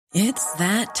It's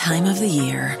that time of the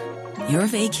year. Your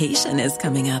vacation is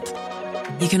coming up.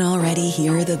 You can already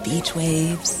hear the beach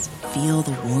waves, feel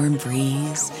the warm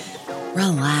breeze,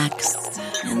 relax,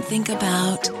 and think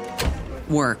about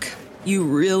work. You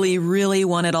really, really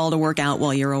want it all to work out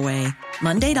while you're away.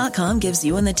 Monday.com gives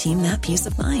you and the team that peace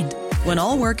of mind. When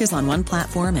all work is on one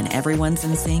platform and everyone's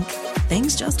in sync,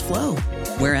 things just flow.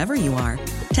 Wherever you are,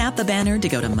 tap the banner to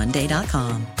go to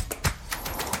Monday.com.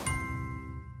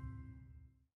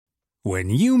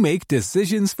 When you make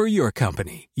decisions for your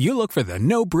company, you look for the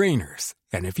no-brainers.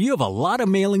 And if you have a lot of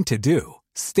mailing to do,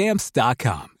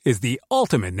 Stamps.com is the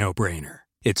ultimate no-brainer.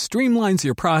 It streamlines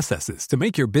your processes to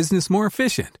make your business more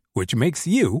efficient, which makes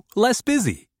you less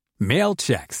busy. Mail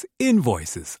checks,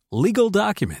 invoices, legal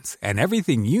documents, and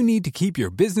everything you need to keep your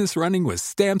business running with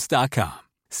Stamps.com.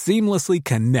 Seamlessly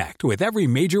connect with every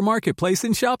major marketplace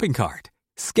and shopping cart.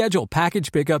 Schedule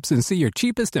package pickups and see your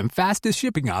cheapest and fastest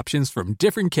shipping options from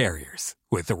different carriers,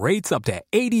 with rates up to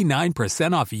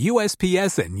 89% off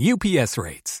USPS and UPS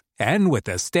rates. And with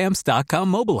the Stamps.com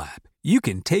mobile app, you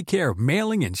can take care of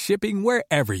mailing and shipping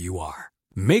wherever you are.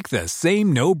 Make the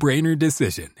same no-brainer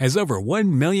decision as over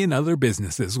 1 million other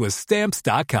businesses with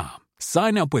Stamps.com.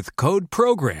 Sign up with code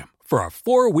PROGRAM for a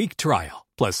 4-week trial,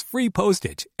 plus free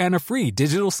postage and a free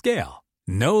digital scale.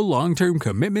 No long-term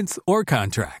commitments or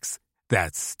contracts.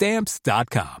 That's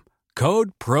Stamps.com.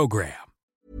 Code PROGRAM.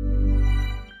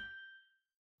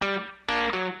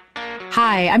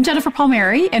 Hi, I'm Jennifer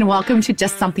Palmieri, and welcome to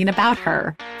Just Something About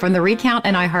Her from The Recount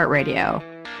and iHeartRadio.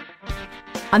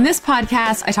 On this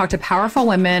podcast, I talk to powerful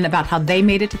women about how they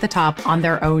made it to the top on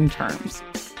their own terms.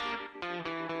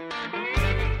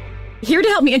 Here to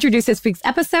help me introduce this week's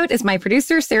episode is my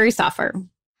producer, Sari Soffer.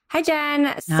 Hi,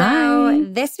 Jen. So Hi.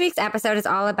 This week's episode is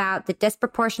all about the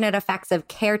disproportionate effects of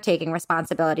caretaking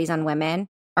responsibilities on women.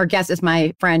 Our guest is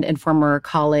my friend and former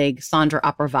colleague, Sandra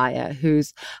Apravaya,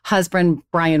 whose husband,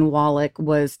 Brian Wallach,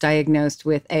 was diagnosed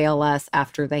with ALS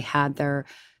after they had their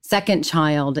second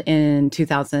child in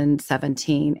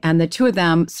 2017. And the two of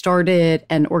them started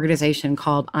an organization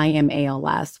called I Am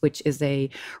ALS, which is a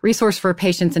resource for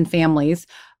patients and families,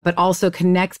 but also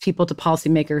connects people to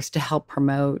policymakers to help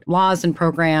promote laws and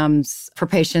programs for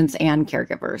patients and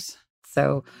caregivers.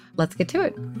 So let's get to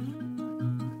it.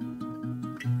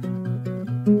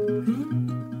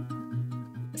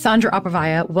 Sandra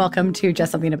Apravaya, welcome to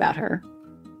Just Something About Her.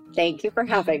 Thank you for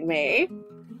having me.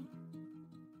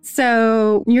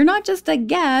 So you're not just a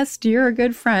guest, you're a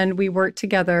good friend. We worked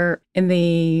together in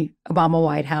the Obama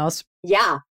White House.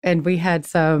 Yeah. And we had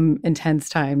some intense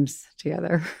times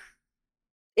together.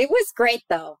 It was great,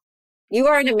 though. You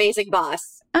are an amazing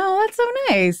boss. Oh, that's so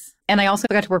nice. And I also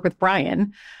got to work with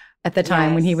Brian at the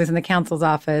time when he Yes. was in the counsel's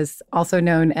office, also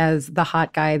known as the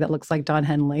hot guy that looks like Don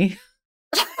Henley.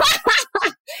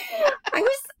 I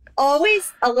was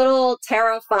always a little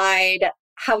terrified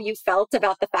how you felt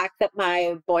about the fact that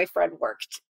my boyfriend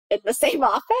worked in the same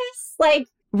office. Like,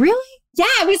 Really? yeah,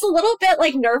 I was a little bit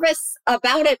like nervous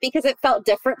about it because it felt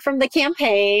different from the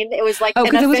campaign. It was like an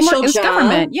because official it was job.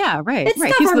 government. Yeah, right. It's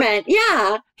right. government.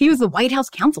 Yeah. He was the White House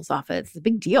counsel's office. It's a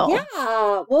big deal.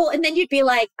 Yeah. Well, and then you'd be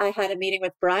like, I had a meeting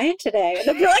with Brian today. And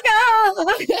they'd be like,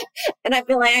 oh. And I'd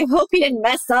be like, I hope he didn't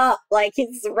mess up. Like,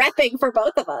 he's repping for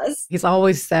both of us. He's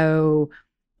always so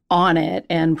on it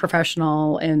and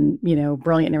professional and,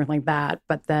 brilliant and everything like that.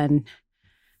 But then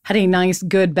had a nice,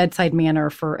 good bedside manner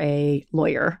for a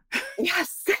lawyer.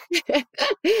 Yes.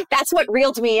 That's what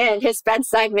reeled me in, his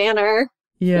bedside manner.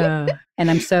 Yeah.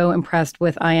 And I'm so impressed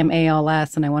with I Am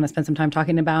ALS, and I want to spend some time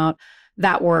talking about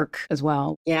that work as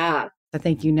well. Yeah. I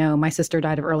think my sister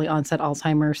died of early onset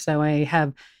Alzheimer's, so I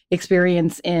have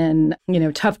experience in,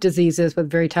 tough diseases with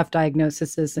very tough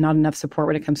diagnoses and not enough support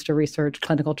when it comes to research,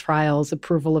 clinical trials,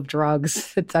 approval of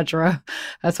drugs, et cetera.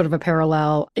 That's sort of a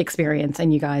parallel experience,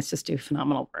 and you guys just do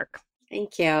phenomenal work.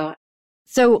 Thank you.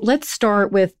 So let's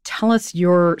start with, tell us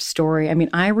your story. I mean,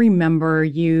 I remember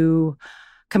you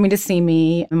coming to see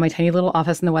me in my tiny little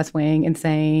office in the West Wing and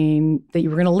saying that you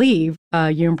were going to leave.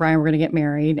 You and Brian were going to get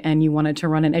married and you wanted to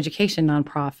run an education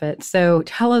nonprofit. So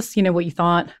tell us, what you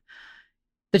thought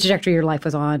the trajectory your life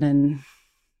was on and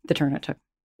the turn it took.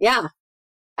 Yeah.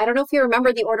 I don't know if you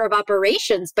remember the order of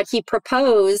operations, but he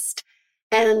proposed.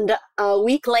 And a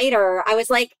week later, I was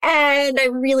like, and I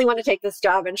really want to take this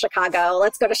job in Chicago.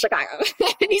 Let's go to Chicago.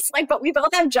 And he's like, but we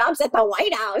both have jobs at the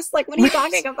White House. Like, what are you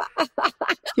talking about?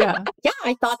 Yeah. Yeah,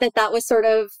 I thought that was sort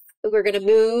of, we're going to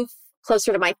move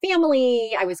closer to my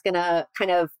family. I was going to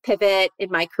kind of pivot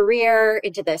in my career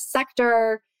into this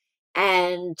sector.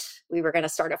 And we were going to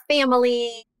start a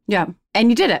family. Yeah. And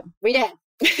you did it. We did.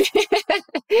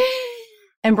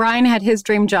 And Brian had his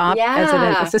dream job as an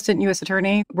Yeah. assistant U.S.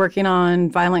 attorney working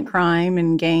on violent crime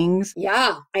and gangs.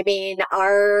 Yeah. I mean,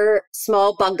 our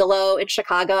small bungalow in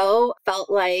Chicago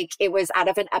felt like it was out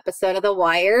of an episode of The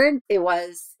Wire. It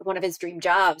was one of his dream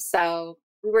jobs. So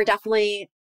we were definitely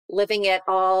living it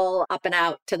all up and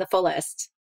out to the fullest.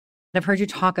 I've heard you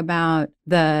talk about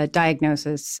the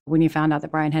diagnosis when you found out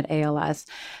that Brian had ALS,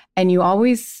 and you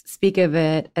always speak of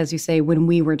it, as you say, when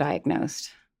we were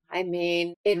diagnosed. I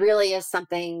mean, it really is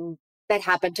something that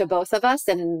happened to both of us.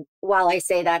 And while I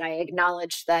say that, I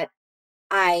acknowledge that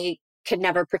I can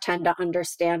never pretend to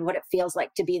understand what it feels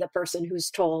like to be the person who's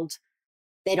told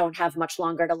they don't have much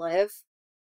longer to live.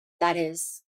 That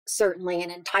is certainly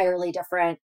an entirely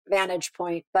different vantage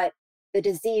point, but the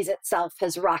disease itself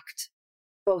has rocked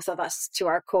both of us to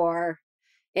our core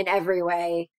in every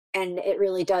way. And it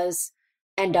really does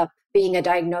end up being a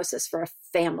diagnosis for a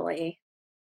family.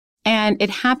 And it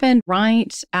happened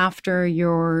right after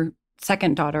your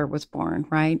second daughter was born,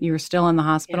 right? You were still in the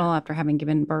hospital after having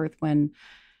given birth when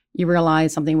you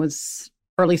realized something was,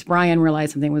 or at least Brian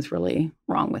realized something was really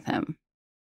wrong with him.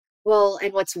 Well,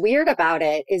 and what's weird about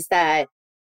it is that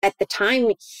at the time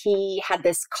he had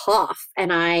this cough,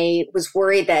 and I was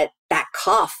worried that that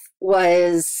cough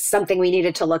was something we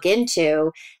needed to look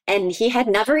into. And he had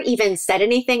never even said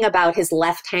anything about his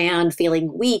left hand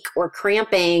feeling weak or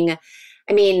cramping.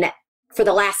 I mean, for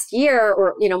the last year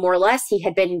or, more or less, he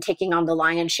had been taking on the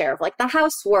lion's share of like the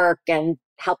housework and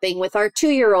helping with our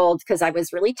 2-year-old because I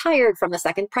was really tired from the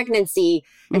second pregnancy.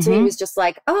 And so he was just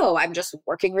like, oh, I'm just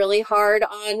working really hard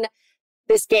on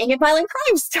this gang and violent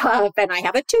crime stuff. And I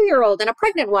have a 2-year-old and a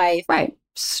pregnant wife. Right.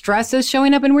 Stress is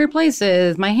showing up in weird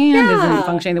places. My hand isn't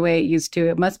functioning the way it used to.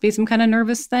 It must be some kind of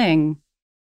nervous thing.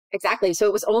 Exactly. So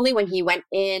it was only when he went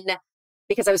in,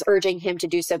 because I was urging him to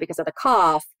do so because of the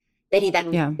cough, that he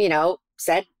then,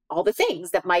 said all the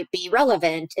things that might be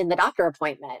relevant in the doctor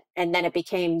appointment. And then it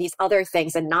became these other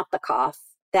things and not the cough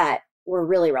that were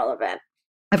really relevant.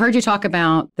 I've heard you talk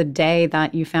about the day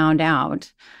that you found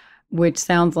out, which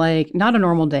sounds like not a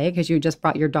normal day because you just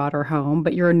brought your daughter home,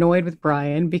 but you're annoyed with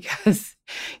Brian because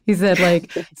he said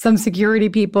like some security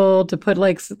people to put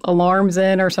like alarms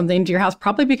in or something to your house,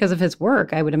 probably because of his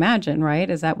work, I would imagine, right?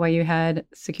 Is that why you had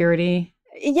security?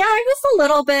 Yeah, I was a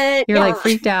little bit. You're like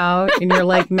freaked out and you're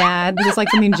like mad, just like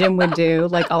something Jim would do.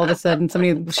 Like all of a sudden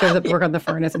somebody shows up to work on the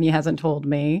furnace and he hasn't told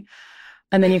me.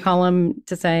 And then you call him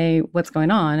to say what's going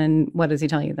on. And what does he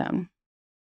tell you then?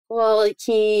 Well,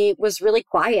 he was really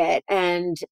quiet.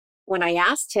 And when I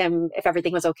asked him if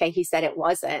everything was okay, he said it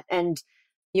wasn't. And,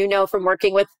 from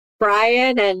working with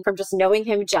Brian and from just knowing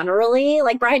him generally,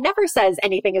 like Brian never says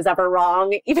anything is ever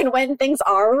wrong, even when things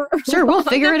are. Sure, we'll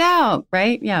figure it out,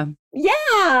 right? Yeah.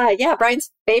 Yeah.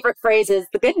 Brian's favorite phrase is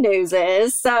the good news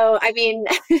is. So, I mean,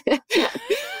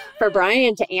 for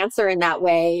Brian to answer in that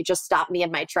way just stopped me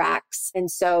in my tracks.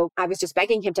 And so I was just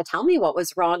begging him to tell me what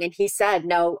was wrong. And he said,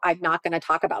 no, I'm not going to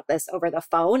talk about this over the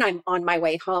phone. I'm on my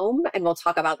way home and we'll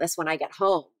talk about this when I get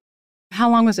home. How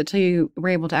long was it till you were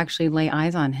able to actually lay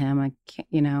eyes on him?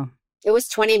 It was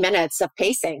 20 minutes of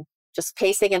pacing, just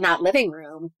pacing in that living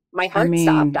room. My heart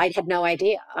stopped. I had no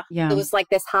idea. Yeah. It was like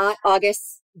this hot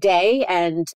August day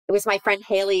and it was my friend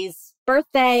Haley's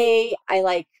birthday.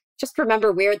 I just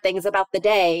remember weird things about the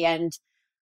day. And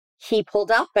he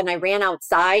pulled up and I ran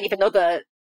outside, even though the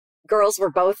girls were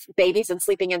both babies and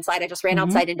sleeping inside. I just ran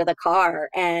outside into the car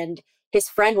and his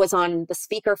friend was on the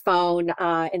speakerphone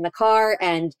in the car.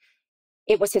 And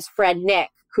it was his friend, Nick,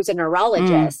 who's a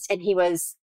neurologist. And he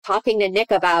was talking to Nick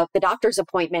about the doctor's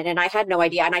appointment. And I had no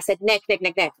idea. And I said, Nick,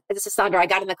 this is Sandra. I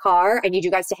got in the car. I need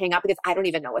you guys to hang up because I don't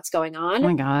even know what's going on. Oh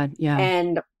my God. Yeah.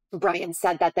 And Brian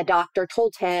said that the doctor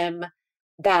told him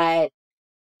that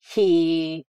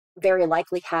he very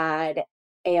likely had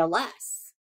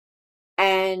ALS.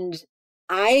 And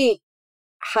I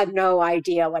had no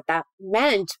idea what that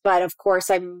meant. But of course,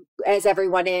 I'm, as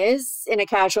everyone is in a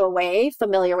casual way,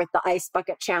 familiar with the Ice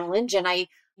Bucket Challenge. And I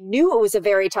knew it was a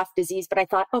very tough disease, but I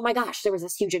thought, oh my gosh, there was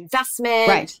this huge investment.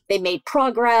 Right. They made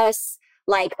progress.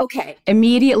 Like, okay.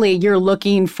 Immediately you're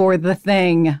looking for the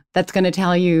thing that's going to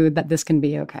tell you that this can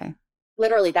be okay.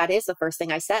 Literally, that is the first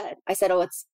thing I said. I said, oh,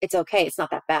 it's okay. It's not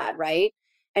that bad, right?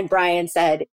 And Brian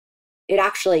said, it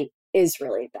actually is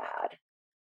really bad.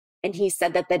 And he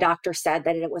said that the doctor said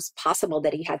that it was possible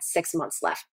that he had 6 months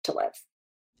left to live.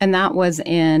 And that was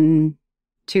in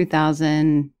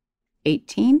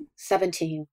 2018?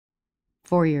 17.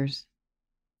 4 years.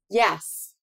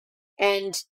 Yes.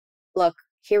 And look,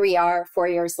 here we are 4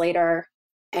 years later.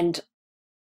 And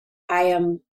I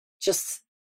am just,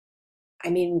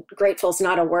 grateful is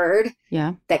not a word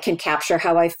that can capture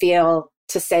how I feel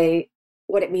to say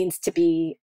what it means to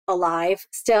be alive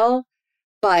still,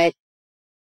 but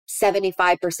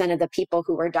 75% of the people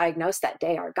who were diagnosed that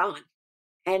day are gone.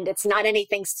 And it's not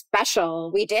anything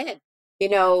special we did. You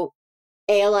know,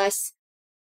 ALS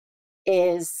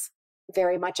is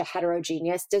very much a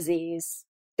heterogeneous disease.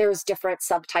 There's different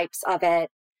subtypes of it.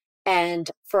 And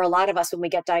for a lot of us, when we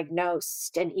get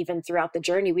diagnosed and even throughout the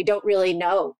journey, we don't really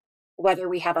know whether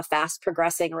we have a fast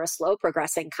progressing or a slow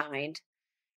progressing kind.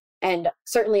 And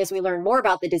certainly as we learn more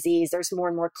about the disease, there's more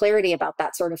and more clarity about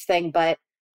that sort of thing. But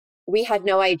we had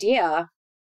no idea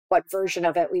what version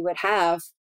of it we would have.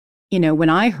 You know, when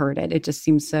I heard it, it just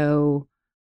seemed so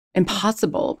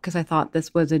impossible because I thought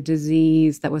this was a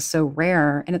disease that was so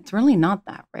rare, and it's really not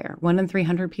that rare. 1 in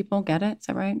 300 people get it. Is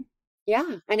that right?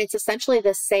 Yeah. And it's essentially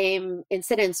the same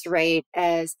incidence rate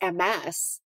as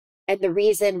MS. And the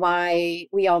reason why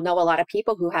we all know a lot of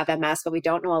people who have MS, but we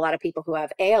don't know a lot of people who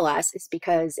have ALS is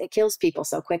because it kills people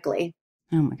so quickly.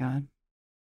 Oh my God.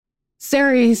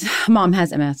 Sari's mom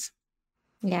has MS.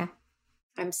 Yeah.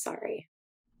 I'm sorry.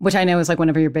 Which I know is like one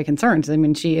of your big concerns. I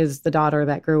mean, she is the daughter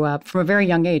that grew up from a very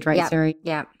young age, right, Sari?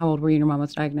 Yeah. How old were you when your mom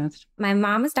was diagnosed? My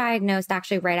mom was diagnosed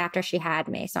actually right after she had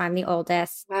me. So I'm the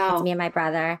oldest. Wow. It's me and my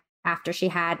brother. After she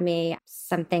had me,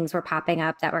 some things were popping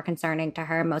up that were concerning to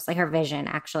her, mostly her vision,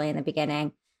 actually, in the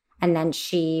beginning. And then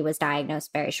she was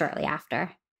diagnosed very shortly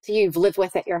after. So you've lived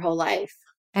with it your whole life.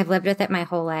 I've lived with it my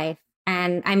whole life.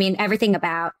 And I mean, everything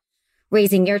about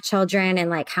raising your children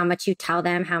and like how much you tell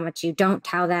them, how much you don't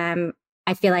tell them.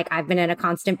 I feel like I've been in a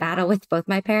constant battle with both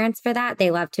my parents for that.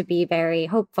 They love to be very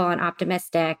hopeful and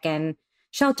optimistic and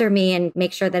shelter me and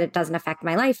make sure that it doesn't affect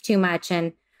my life too much.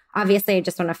 And obviously, I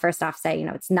just want to first off say, you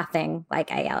know, it's nothing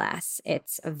like ALS.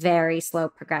 It's a very slow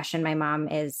progression. My mom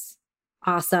is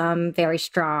awesome, very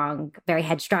strong, very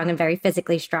headstrong, and very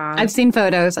physically strong. I've seen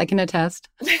photos. I can attest.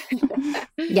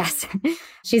 Yes,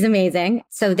 she's amazing.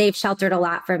 So they've sheltered a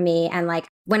lot from me. And like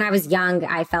when I was young,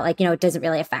 I felt like, you know, it doesn't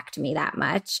really affect me that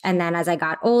much. And then as I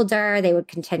got older, they would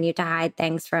continue to hide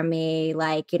things from me.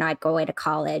 Like, you know, I'd go away to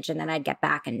college and then I'd get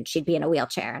back and she'd be in a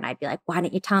wheelchair. And I'd be like, why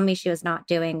didn't you tell me she was not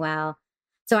doing well?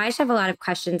 So I just have a lot of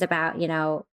questions about, you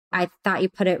know, I thought you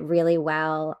put it really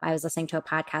well. I was listening to a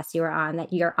podcast you were on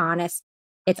that you're honest.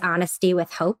 It's honesty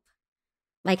with hope.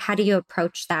 Like, how do you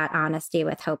approach that honesty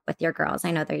with hope with your girls? I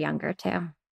know they're younger too.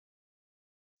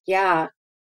 Yeah.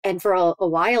 And for a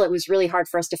while, it was really hard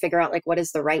for us to figure out like, what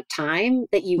is the right time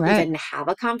that you even have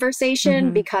a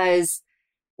conversation? Because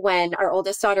when our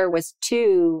oldest daughter was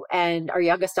 2 and our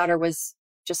youngest daughter was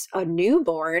just a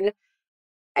newborn,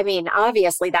 I mean,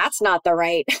 obviously that's not the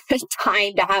right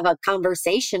time to have a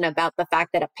conversation about the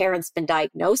fact that a parent's been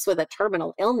diagnosed with a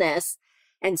terminal illness.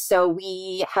 And so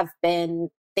we have been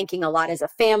thinking a lot as a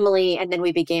family. And then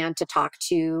we began to talk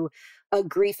to a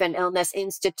grief and illness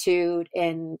institute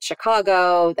in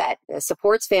Chicago that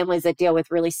supports families that deal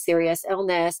with really serious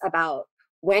illness about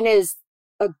when is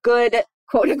a good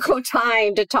quote unquote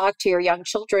time to talk to your young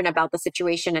children about the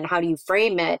situation and how do you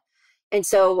frame it. And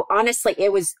so honestly,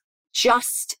 it was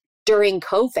just during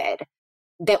COVID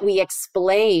that we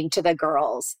explained to the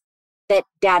girls that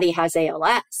daddy has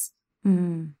ALS.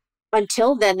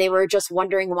 Until then, they were just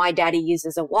wondering why daddy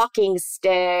uses a walking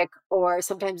stick, or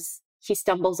sometimes he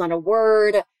stumbles on a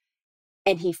word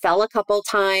and he fell a couple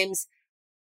times.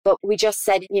 But we just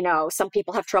said, you know, some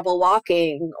people have trouble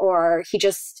walking, or he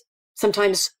just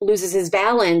sometimes loses his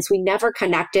balance. We never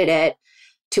connected it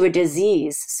to a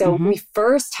disease. So we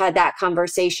first had that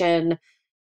conversation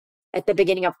at the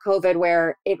beginning of COVID,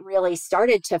 where it really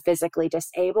started to physically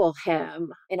disable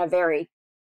him in a very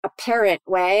apparent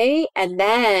way. And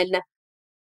then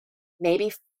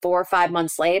maybe 4 or 5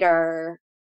 months later,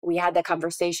 we had the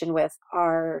conversation with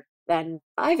our then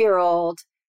 5-year-old.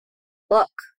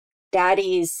 Look,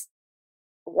 daddy's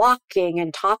walking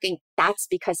and talking. That's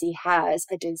because he has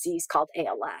a disease called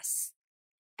ALS.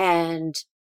 And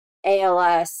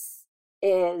ALS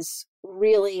is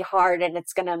really hard, and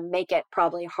it's going to make it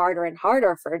probably harder and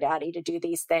harder for daddy to do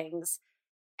these things.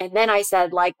 And then I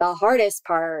said, like, the hardest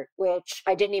part, which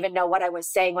I didn't even know what I was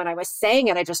saying when I was saying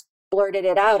it. I just blurted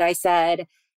it out. I said,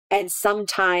 and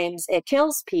sometimes it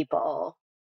kills people.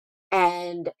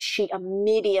 And she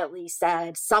immediately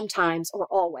said, sometimes or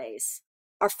always,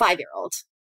 our 5-year-old.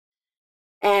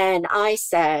 And I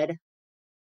said,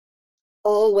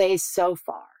 always so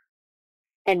far.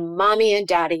 And mommy and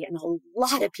daddy and a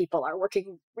lot of people are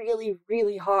working really,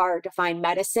 really hard to find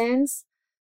medicines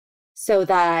so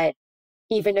that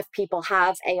even if people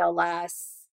have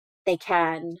ALS, they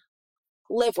can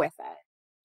live with it.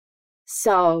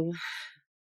 So,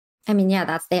 I mean, yeah,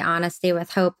 that's the honesty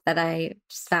with hope that I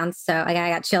just found so, like, I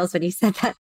got chills when you said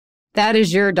that. That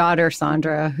is your daughter,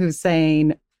 Sandra, who's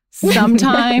saying,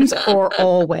 Sometimes or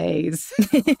always.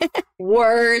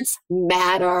 Words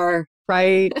matter.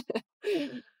 Right?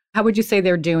 How would you say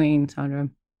they're doing, Sandra?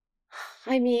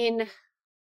 I mean,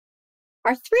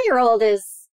 our 3-year-old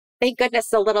is, thank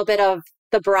goodness, a little bit of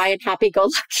the Brian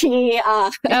happy-go-lucky.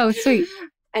 Oh, sweet.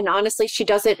 And honestly, she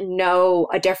doesn't know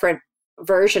a different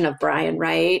version of Brian,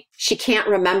 right? She can't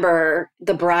remember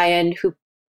the Brian who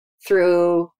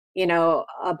threw,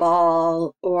 a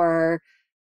ball or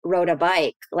rode a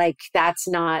bike. Like, that's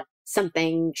not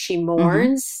something she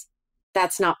mourns. Mm-hmm.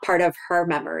 That's not part of her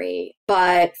memory.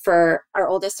 But for our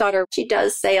oldest daughter, she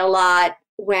does say a lot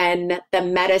when the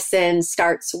medicine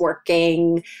starts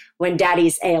working, when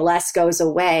daddy's ALS goes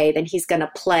away, then he's going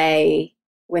to play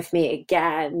with me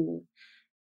again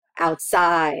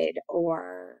outside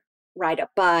or ride a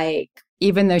bike.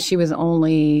 Even though she was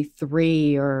only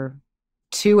 3 or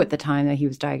 2 at the time that he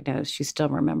was diagnosed, she still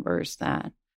remembers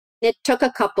that. It took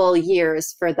a couple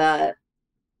years for the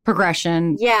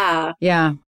progression. Yeah.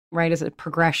 Yeah. Right. As a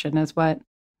progression is what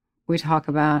we talk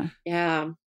about.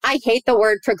 Yeah. I hate the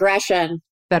word progression.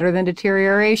 Better than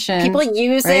deterioration. People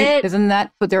use right? it. Isn't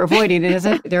that what they're avoiding?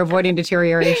 Isn't they're avoiding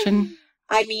deterioration?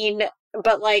 I mean,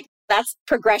 but like that's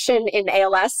progression in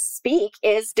ALS speak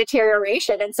is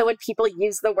deterioration. And so when people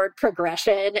use the word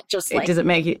progression, just like does it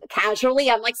make you casually,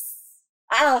 I'm like,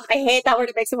 oh, I hate that word.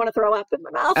 It makes me want to throw up in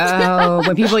my mouth. Oh,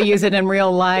 when people use it in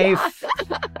real life.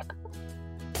 Yeah.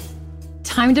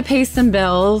 Time to pay some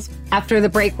bills. After the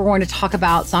break, we're going to talk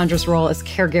about Sandra's role as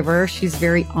caregiver. She's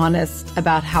very honest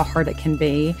about how hard it can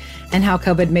be and how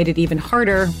COVID made it even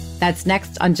harder. That's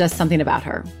next on Just Something About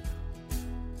Her.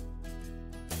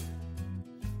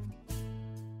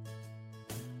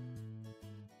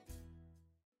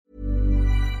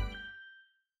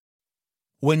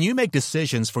 When you make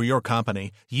decisions for your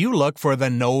company, you look for the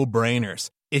no-brainers.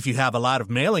 If you have a lot of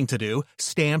mailing to do,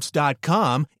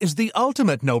 Stamps.com is the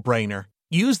ultimate no-brainer.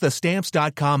 Use the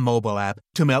Stamps.com mobile app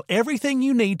to mail everything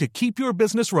you need to keep your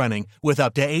business running with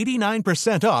up to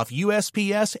 89% off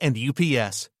USPS and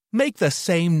UPS. Make the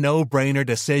same no-brainer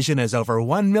decision as over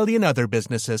 1 million other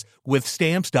businesses with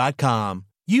Stamps.com.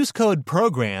 Use code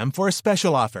PROGRAM for a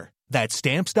special offer. That's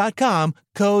Stamps.com,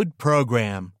 code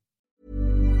PROGRAM.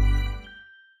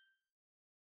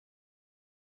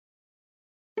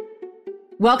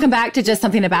 Welcome back to Just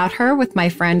Something About Her with my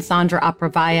friend Sandra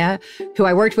Apravaya, who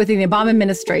I worked with in the Obama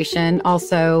administration,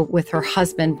 also with her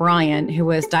husband, Brian, who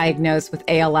was diagnosed with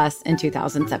ALS in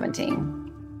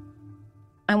 2017.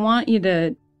 I want you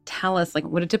to tell us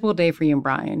what a typical day for you and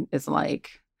Brian is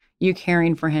like. You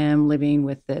caring for him, living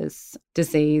with this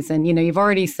disease. And, you've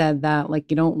already said that,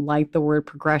 you don't like the word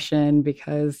progression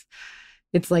because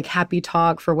it's happy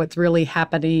talk for what's really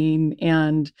happening.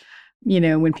 And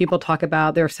when people talk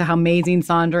about how amazing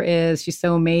Sandra is, she's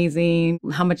so amazing,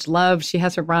 how much love she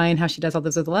has for Brian, how she does all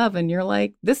this with love. And you're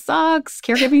like, this sucks.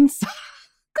 Caregiving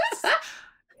sucks.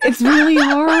 It's really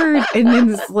hard.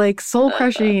 And it's soul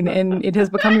crushing. And it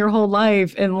has become your whole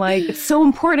life. And it's so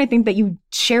important, I think, that you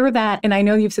share that. And I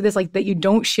know you've said this, that you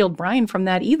don't shield Brian from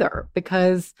that either,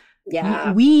 because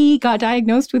we got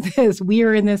diagnosed with this. We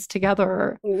are in this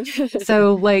together.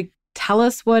 So tell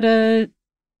us what a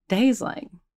day's like.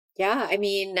 Yeah, I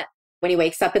mean, when he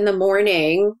wakes up in the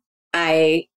morning,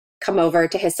 I come over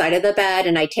to his side of the bed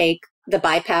and I take the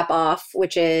BiPAP off,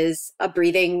 which is a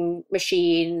breathing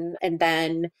machine. And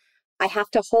then I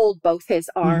have to hold both his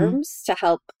arms to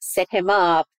help sit him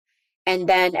up. And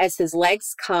then as his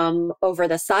legs come over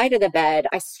the side of the bed,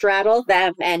 I straddle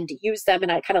them and use them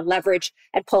and I kind of leverage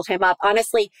and pull him up.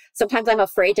 Honestly, sometimes I'm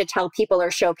afraid to tell people or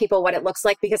show people what it looks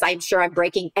like because I'm sure I'm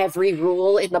breaking every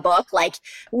rule in the book.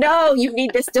 No, you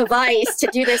need this device to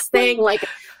do this thing.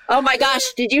 Oh my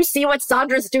gosh, did you see what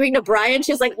Sandra's doing to Brian?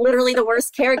 She's literally the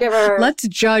worst caregiver. Let's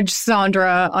judge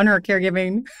Sandra on her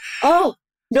caregiving. Oh,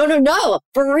 no.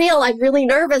 For real, I'm really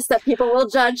nervous that people will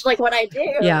judge what I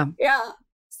do. Yeah. Yeah.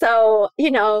 So,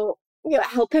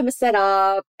 help him sit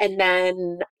up and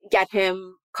then get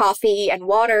him coffee and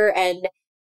water and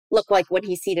look when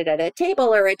he's seated at a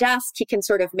table or a desk, he can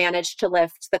sort of manage to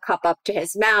lift the cup up to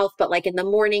his mouth. But in the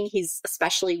morning, he's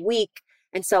especially weak.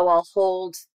 And so I'll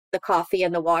hold the coffee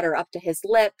and the water up to his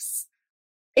lips.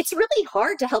 It's really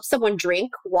hard to help someone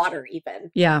drink water even.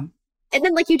 Yeah. And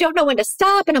then you don't know when to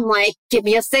stop. And I'm like, give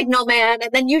me a signal, man.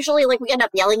 And then usually we end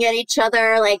up yelling at each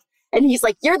other, and he's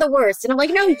like, you're the worst. And I'm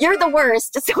like, no, you're the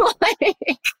worst. So and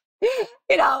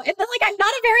then I'm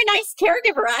not a very nice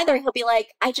caregiver either. He'll be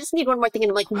like, I just need one more thing.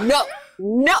 And I'm like, no.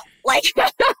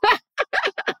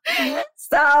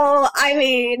 So, I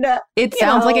mean. It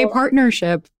sounds like a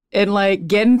partnership and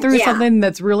getting through something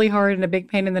that's really hard and a big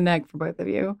pain in the neck for both of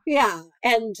you. Yeah.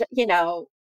 And,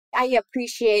 I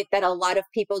appreciate that a lot of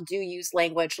people do use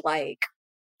language like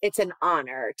it's an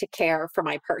honor to care for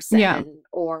my person,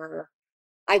 or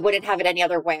I wouldn't have it any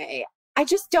other way. I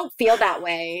just don't feel that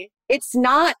way. It's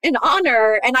not an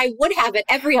honor, and I would have it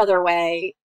every other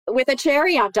way with a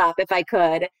cherry on top if I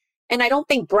could. And I don't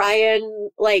think Brian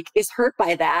is hurt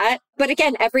by that. But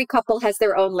again, every couple has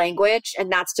their own language,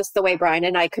 and that's just the way Brian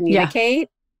and I communicate.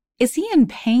 Yeah. Is he in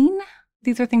pain?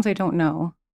 These are things I don't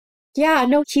know. Yeah,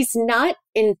 no, he's not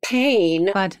in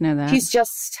pain. Glad to know that. He's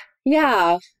just,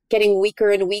 getting weaker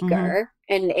and weaker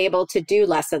and able to do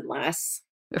less and less.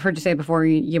 I've heard you say before,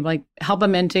 you help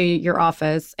him into your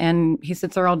office and he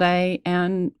sits there all day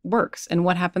and works. And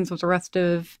what happens with the rest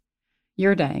of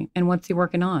your day? And what's he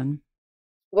working on?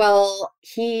 Well,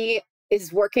 he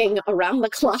is working around the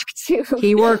clock too.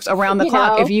 He works around the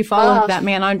clock. If you follow that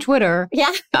man on Twitter,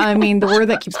 I mean, the word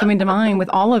that keeps coming to mind with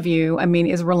all of you, I mean,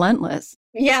 is relentless.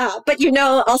 Yeah, but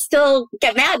I'll still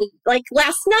get mad. Like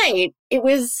last night, it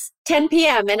was 10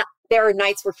 p.m. and there are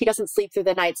nights where he doesn't sleep through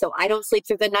the night. So I don't sleep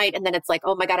through the night. And then it's like,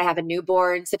 oh my God, I have a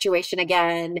newborn situation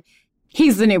again.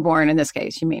 He's the newborn in this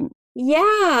case, you mean?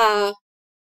 Yeah.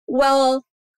 Well,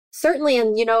 certainly.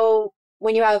 And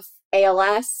when you have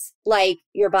ALS,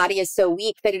 your body is so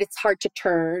weak that it's hard to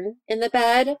turn in the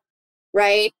bed,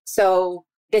 right? So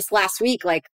this last week,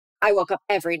 I woke up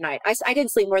every night. I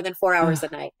didn't sleep more than 4 hours a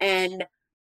night. And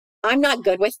I'm not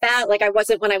good with that. I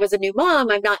wasn't when I was a new mom.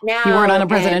 I'm not now. You weren't on a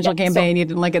presidential campaign. You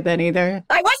didn't like it then either.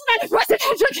 I wasn't on a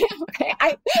presidential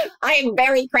campaign. I am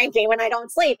very cranky when I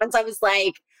don't sleep. And so I was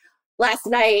last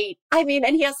night, and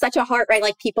he has such a heart, right?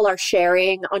 People are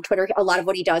sharing on Twitter. A lot of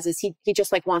what he does is he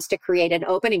just wants to create an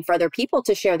opening for other people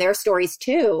to share their stories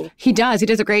too. He does. He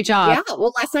does a great job. Yeah.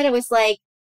 Well, last night I was like,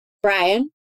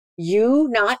 Brian, you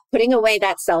not putting away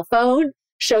that cell phone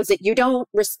shows that you don't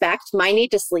respect my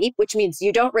need to sleep, which means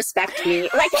you don't respect me.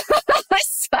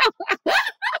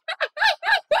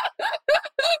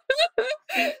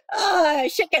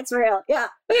 Shit gets real. Yeah.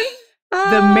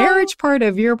 The marriage part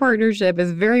of your partnership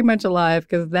is very much alive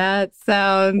because that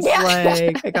sounds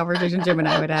like a conversation Jim and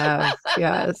I would have.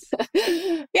 Yes.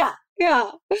 Yeah.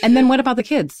 Yeah. And then what about the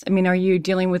kids? Are you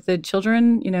dealing with the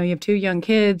children? You have 2 young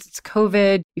kids. It's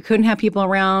COVID. You couldn't have people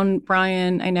around,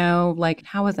 Brian. I know.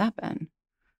 How has that been?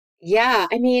 Yeah.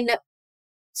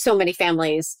 So many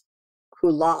families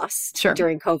who lost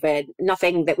during COVID,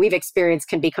 nothing that we've experienced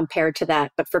can be compared to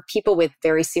that. But for people with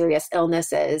very serious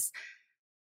illnesses,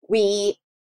 we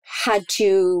had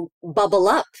to bubble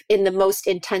up in the most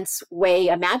intense way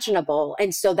imaginable.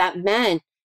 And so that meant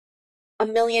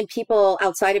 1 million people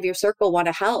outside of your circle want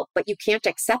to help, but you can't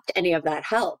accept any of that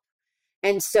help.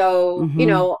 And so,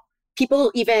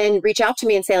 people even reach out to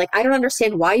me and say, I don't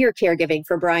understand why you're caregiving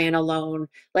for Brian alone.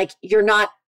 You're not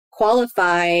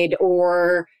qualified,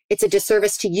 or it's a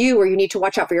disservice to you, or you need to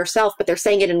watch out for yourself. But they're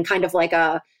saying it in kind of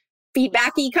a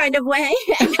feedbacky kind of way.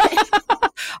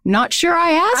 Not sure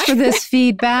I asked for this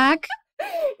feedback.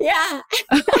 Yeah.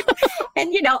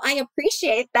 And, I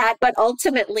appreciate that. But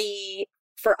ultimately,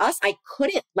 for us, I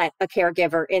couldn't let a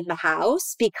caregiver in the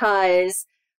house because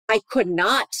I could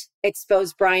not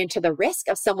expose Brian to the risk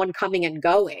of someone coming and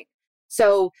going.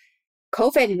 So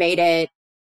COVID made it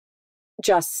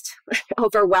just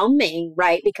overwhelming,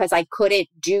 right? Because I couldn't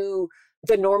do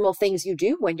the normal things you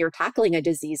do when you're tackling a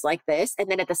disease like this. And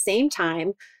then at the same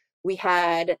time, we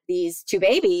had these 2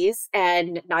 babies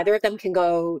and neither of them can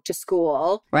go to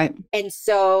school. Right. And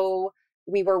so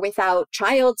we were without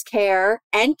childcare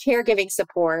and caregiving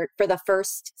support for the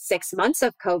first 6 months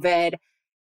of COVID.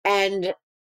 And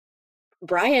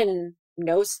Brian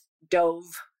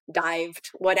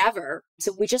dived, whatever.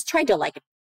 So we just tried to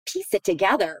piece it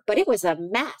together, but it was a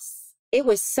mess. It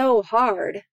was so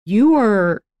hard. You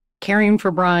were caring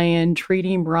for Brian,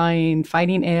 treating Brian,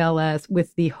 fighting ALS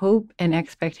with the hope and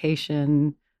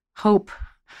expectation,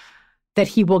 that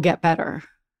he will get better,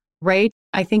 right?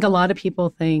 I think a lot of people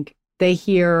think they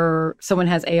hear someone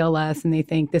has ALS and they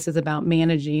think this is about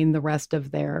managing the rest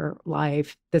of their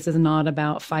life. This is not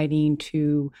about fighting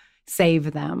to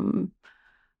save them.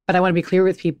 But I want to be clear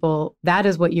with people, that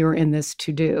is what you're in this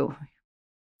to do.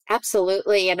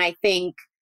 Absolutely. And I think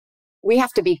we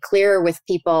have to be clear with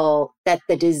people that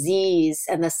the disease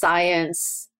and the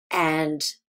science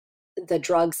and the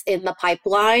drugs in the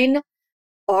pipeline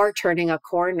are turning a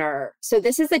corner. So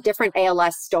this is a different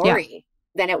ALS story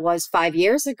than it was 5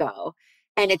 years ago.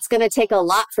 And it's going to take a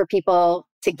lot for people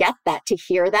to get that, to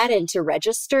hear that and to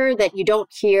register that you don't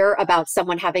hear about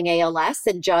someone having ALS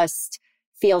and just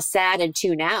feel sad and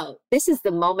tune out. This is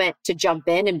the moment to jump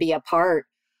in and be a part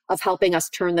of helping us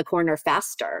turn the corner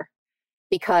faster.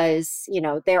 Because,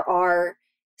 there are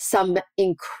some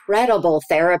incredible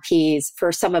therapies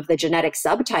for some of the genetic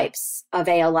subtypes of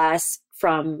ALS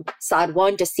from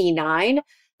SOD1 to C9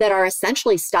 that are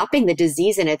essentially stopping the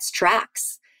disease in its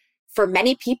tracks. For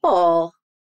many people,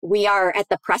 we are at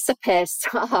the precipice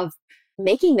of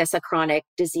making this a chronic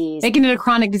disease. Making it a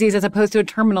chronic disease as opposed to a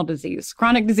terminal disease.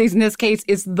 Chronic disease in this case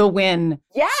is the win.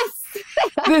 Yes.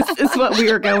 This is what we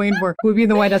are going for. We'd be in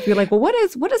the White House, be like, well, what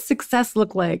does success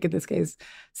look like in this case?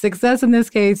 Success in this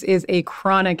case is a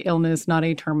chronic illness, not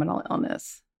a terminal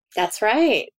illness. That's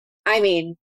right. I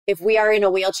mean, if we are in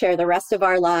a wheelchair the rest of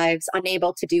our lives,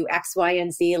 unable to do X, Y,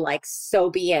 and Z, like, so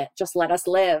be it. Just let us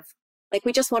live. Like,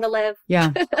 we just want to live.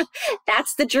 Yeah.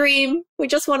 That's the dream. We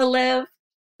just want to live.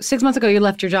 6 months ago, you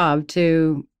left your job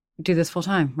to do this full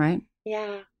time, right?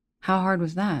 Yeah. How hard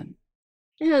was that?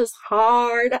 It was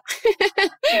hard.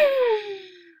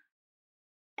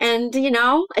 And, you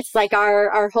know, it's like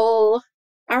our whole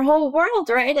world,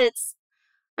 right?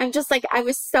 I'm just like, I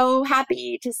was so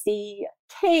happy to see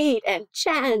Kate and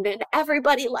Jen and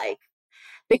everybody, like,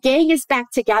 the gang is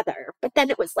back together. But then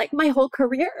it was like my whole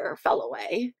career fell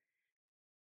away.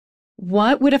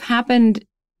 What would have happened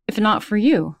if not for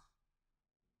you?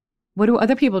 What do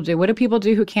other people do? What do people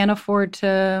do who can't afford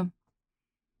to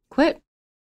quit?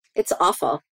 It's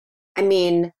awful. I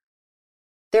mean,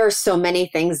 there are so many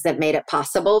things that made it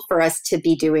possible for us to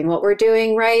be doing what we're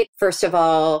doing, right? First of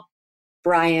all,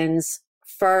 Brian's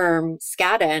firm,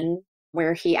 Skadden,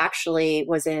 where he actually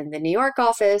was in the New York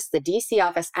office, the DC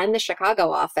office, and the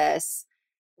Chicago office,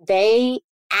 they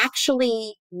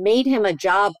actually made him a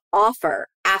job offer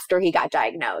after he got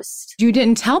diagnosed. You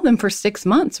didn't tell them for 6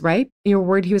 months, right? You were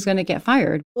worried he was going to get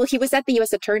fired. Well, he was at the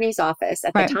U.S. Attorney's office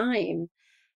at the time.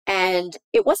 And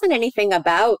it wasn't anything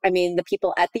about, I mean, the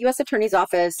people at the U.S. Attorney's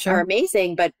office are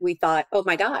amazing, but we thought, oh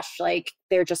my gosh, like,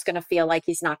 they're just going to feel like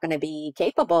he's not going to be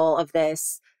capable of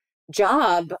this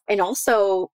job. And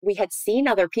also, we had seen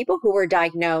other people who were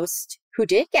diagnosed who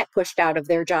did get pushed out of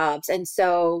their jobs. And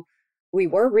so we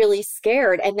were really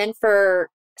scared. And then for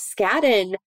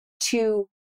Skadden to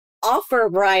offer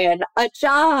Brian a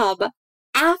job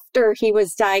after he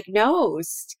was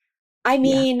diagnosed, I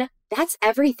mean, that's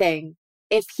everything.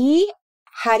 If he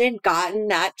hadn't gotten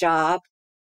that job,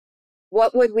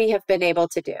 what would we have been able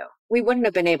to do? We wouldn't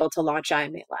have been able to launch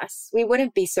IMALS. We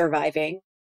wouldn't be surviving.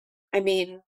 I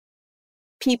mean,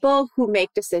 people who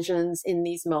make decisions in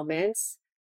these moments,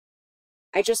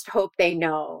 I just hope they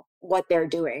know what they're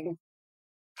doing,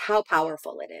 how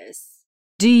powerful it is.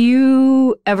 Do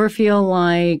you ever feel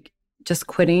like just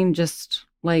quitting, just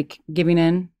like giving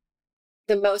in?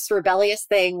 The most rebellious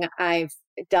thing I've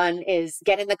done is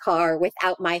get in the car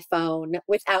without my phone,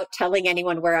 without telling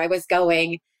anyone where I was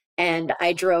going. And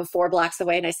I drove 4 blocks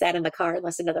away and I sat in the car and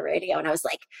listened to the radio. And I was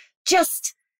like,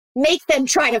 just make them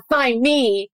try to find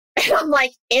me. And I'm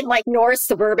like in like North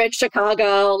suburban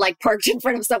Chicago, like parked in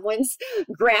front of someone's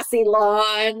grassy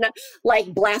lawn, like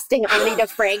blasting Ani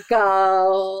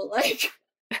DeFranco, like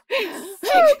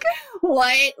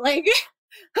what? Like,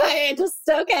 I just,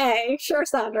 okay, sure,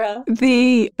 Sandra.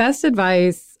 The best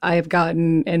advice I've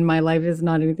gotten in my life is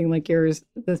not anything like yours.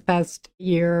 This past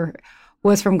year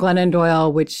was from Glennon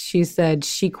Doyle, which she said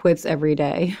she quits every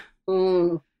day.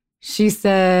 She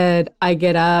said, I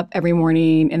get up every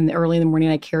morning and early in the morning,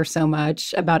 I care so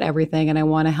much about everything and I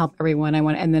want to help everyone.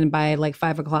 And then by like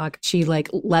 5 o'clock, she like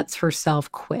lets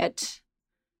herself quit.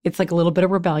 It's like a little bit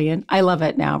of rebellion. I love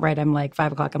it now, right? I'm like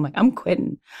 5 o'clock. I'm like, I'm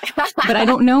quitting. But I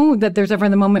don't know that there's ever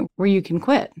the moment where you can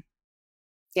quit.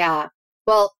 Yeah.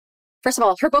 Well, first of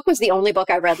all, her book was the only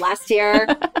book I read last year.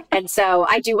 And so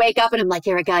I do wake up and I'm like,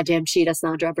 you're a goddamn cheetah,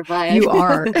 Sandra Provide. You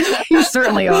are. You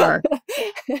certainly are.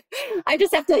 I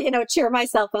just have to, cheer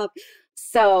myself up.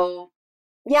 So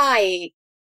yeah, it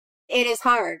is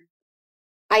hard.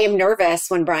 I am nervous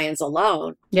when Brian's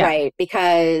alone, right?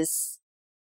 Because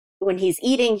when he's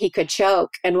eating, he could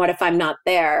choke. And what if I'm not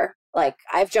there? Like,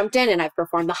 I've jumped in and I've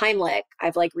performed the Heimlich.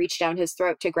 I've like reached down his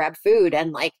throat to grab food,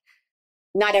 and like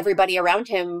not everybody around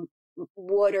him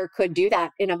would or could do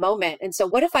that in a moment. And so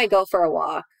what if I go for a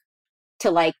walk to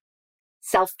like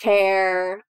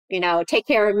self-care, take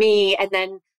care of me, and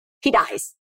then he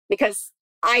dies because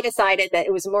I decided that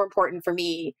it was more important for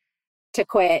me to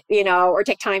quit, or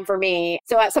take time for me.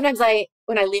 So sometimes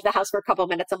when I leave the house for a couple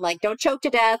of minutes, I'm like, don't choke to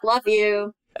death. Love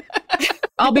you.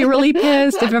 I'll be really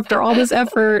pissed if after all this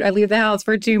effort, I leave the house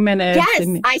for 2 minutes.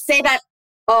 Yes, I say that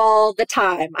all the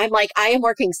time. I'm like, I am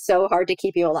working so hard to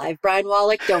keep you alive, Brian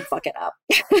Wallach. Don't fuck it up.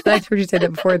 I've heard you say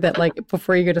that before, that like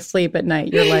before you go to sleep at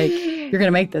night, you're like, you're going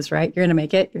to make this, right? You're going to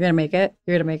make it. You're going to make it.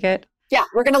 You're going to make it. Yeah,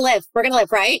 we're going to live. We're going to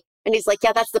live, right? And he's like,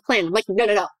 yeah, that's the plan. I'm like,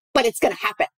 no. But it's going to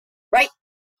happen, right?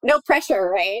 No pressure,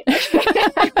 right?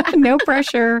 No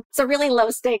pressure. It's a really low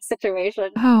stakes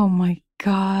situation. Oh my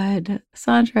God.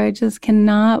 Sandra, I just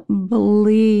cannot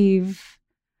believe.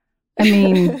 I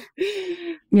mean,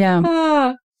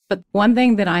 yeah. But one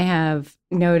thing that I have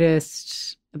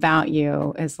noticed about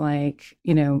you is like,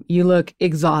 you look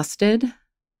exhausted.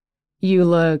 You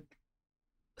look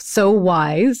so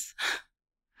wise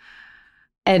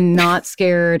and not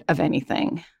scared of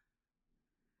anything.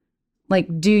 Like,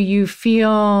 do you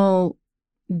feel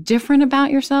different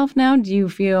about yourself now? Do you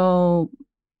feel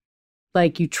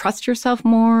like you trust yourself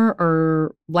more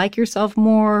or like yourself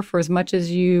more for as much as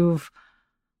you've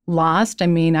lost? I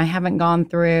mean, I haven't gone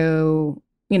through,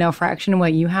 a fraction of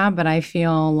what you have, but I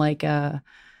feel like a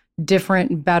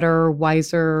different, better,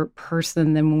 wiser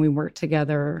person than when we worked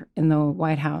together in the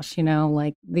White House.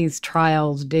 Like these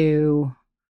trials do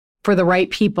for the right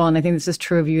people. And I think this is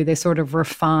true of you. They sort of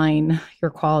refine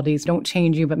your qualities, don't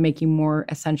change you, but make you more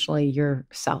essentially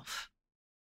yourself.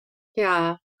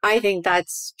 Yeah, I think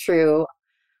that's true.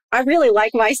 I really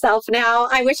like myself now.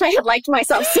 I wish I had liked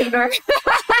myself sooner.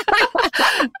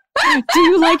 Do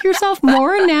you like yourself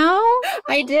more now?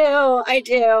 I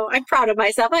do. I'm proud of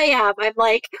myself. I am. I'm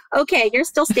like, okay, you're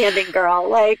still standing, girl.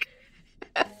 Like,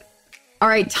 all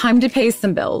right, time to pay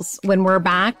some bills. When we're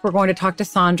back, we're going to talk to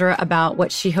Sandra about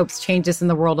what she hopes changes in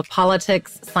the world of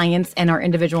politics, science, and our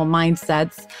individual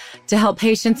mindsets to help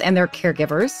patients and their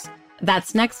caregivers.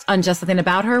 That's next on Just Something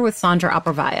About Her with Sandra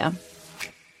Apravaya.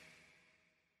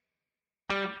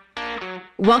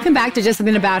 Welcome back to Just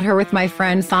Something About Her with my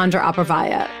friend Sandra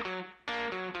Apravaya.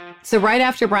 So right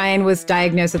after Brian was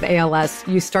diagnosed with ALS,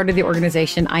 you started the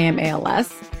organization I Am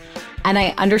ALS. And I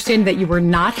understand that you were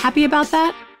not happy about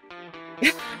that.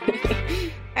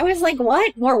 I was like,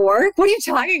 what? More work? What are you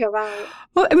talking about?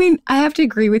 Well, I mean, I have to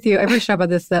agree with you. I wish about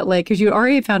this, that because you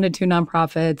already founded 2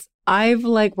 nonprofits. I've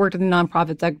worked in the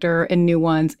nonprofit sector and new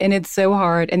ones, and it's so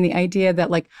hard. And the idea that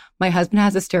my husband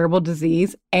has this terrible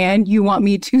disease and you want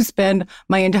me to spend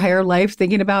my entire life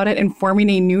thinking about it and forming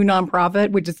a new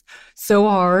nonprofit, which is so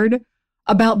hard,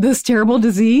 about this terrible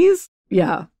disease.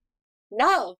 Yeah.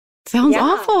 No. Sounds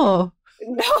awful.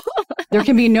 No. There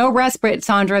can be no respite,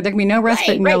 Sandra. There can be no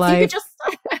respite in your life.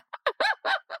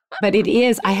 But it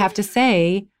is, I have to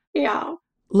say,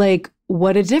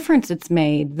 what a difference it's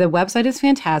made. The website is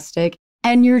fantastic.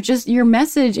 And your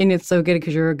message, and it's so good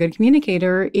because you're a good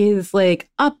communicator, is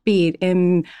upbeat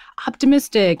and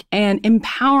optimistic and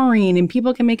empowering, and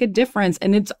people can make a difference.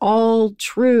 And it's all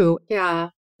true.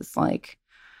 Yeah. It's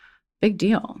big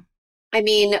deal. I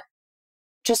mean,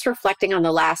 just reflecting on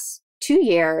the last 2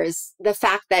 years, the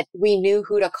fact that we knew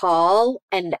who to call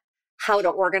and how to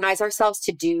organize ourselves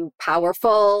to do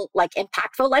powerful,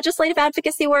 impactful legislative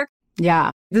advocacy work. Yeah.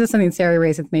 This is something Sarah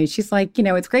raised with me. She's like,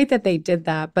 it's great that they did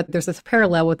that, but there's this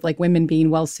parallel with women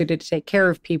being well suited to take care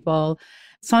of people.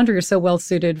 Sandra, you're so well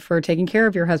suited for taking care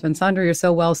of your husband. Sandra, you're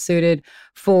so well suited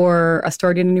for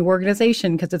starting a new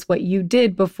organization because it's what you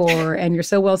did before. And you're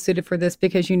so well suited for this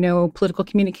because you know political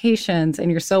communications, and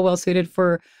you're so well suited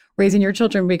for raising your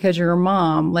children because you're a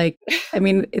mom. I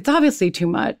mean, it's obviously too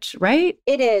much, right?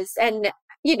 It is. And,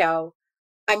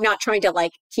 I'm not trying to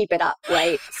keep it up,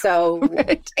 right? So,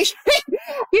 right.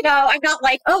 I'm not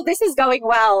oh, this is going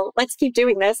well, let's keep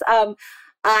doing this.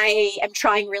 I am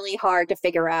trying really hard to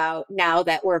figure out, now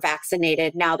that we're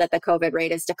vaccinated, now that the COVID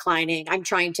rate is declining, I'm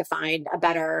trying to find a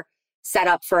better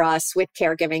setup for us with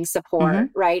caregiving support,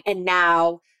 right? And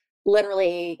now,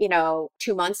 literally,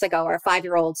 2 months ago, our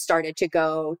 5-year-old started to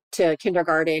go to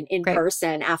kindergarten in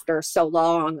person after so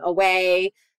long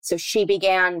away. So she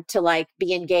began to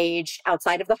be engaged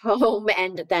outside of the home.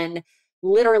 And then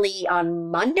literally on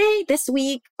Monday this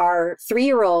week, our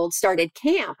 3-year-old started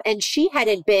camp, and she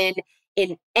hadn't been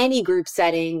in any group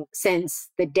setting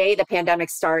since the day the pandemic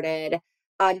started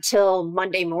until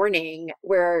Monday morning,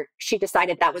 where she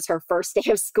decided that was her first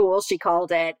day of school, she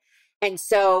called it. And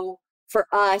so for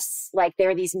us,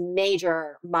 there are these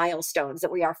major milestones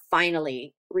that we are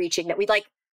finally reaching, that we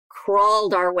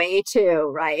crawled our way to,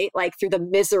 right? Through the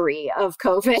misery of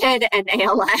COVID and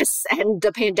ALS and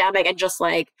the pandemic, and just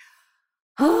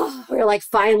we're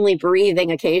finally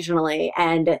breathing occasionally,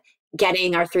 and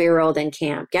getting our 3-year-old in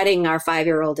camp, getting our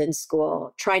 5-year-old in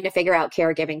school, trying to figure out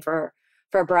caregiving for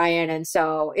Brian. And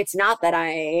so it's not that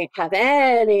I have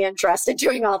any interest in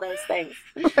doing all those things.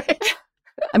 Right.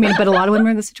 I mean, but a lot of women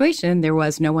are in the situation. There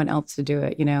was no one else to do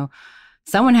it.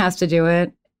 Someone has to do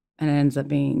it, and it ends up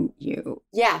being you.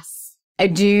 Yes. I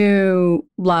do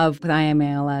love with I Am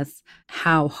ALS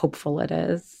how hopeful it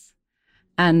is,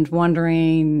 and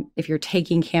wondering if you're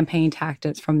taking campaign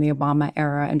tactics from the Obama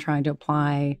era and trying to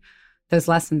apply those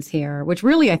lessons here, which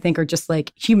really I think are just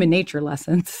like human nature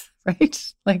lessons,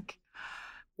 right? Like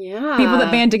people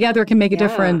that band together can make a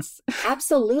difference.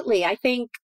 Absolutely. I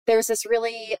think there's this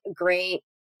really great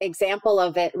example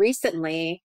of it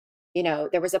recently. You know,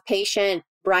 there was a patient,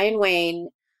 Brian Wayne,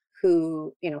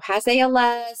 who, you know, has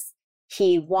ALS.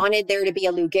 He wanted there to be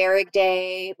a Lou Gehrig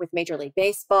Day with Major League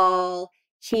Baseball.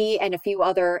 He and a few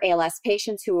other ALS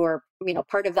patients who were, you know,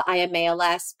 part of the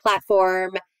IMALS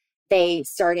platform, they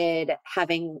started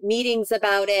having meetings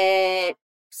about it,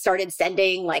 started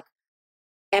sending like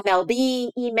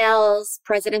MLB emails,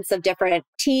 presidents of different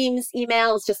teams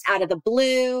emails just out of the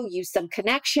blue, used some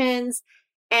connections,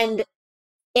 and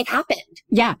it happened.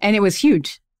 Yeah, and it was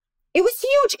huge. It was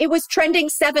huge. It was trending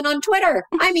 7 on Twitter.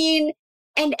 I mean,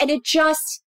 and it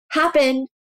just happened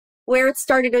where it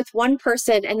started with one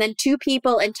person and then 2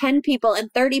 people and 10 people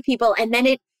and 30 people. And then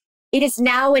it is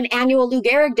now an annual Lou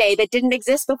Gehrig Day that didn't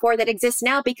exist before that exists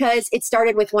now because it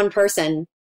started with one person.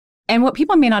 And what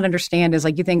people may not understand is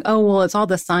like, you think, oh, well, it's all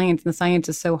the science and the science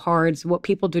is so hard. So what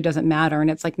people do doesn't matter. And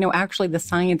it's like, no, actually the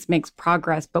science makes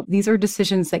progress, but these are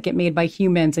decisions that get made by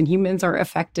humans, and humans are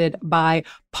affected by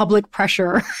public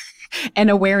pressure and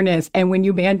awareness. And when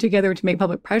you band together to make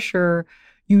public pressure,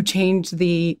 you change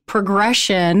the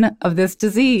progression of this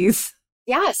disease.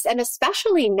 Yes. And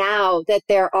especially now that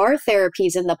there are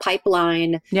therapies in the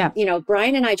pipeline. Yeah. You know,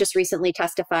 Brian and I just recently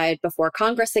testified before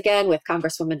Congress again with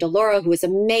Congresswoman DeLauro, who was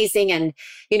amazing. And,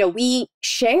 you know, we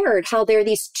shared how there are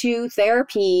these 2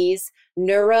 therapies,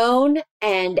 Neurone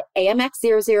and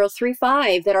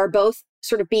AMX0035, that are both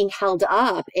sort of being held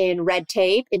up in red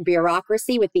tape, in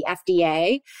bureaucracy with the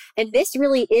FDA. And this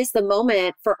really is the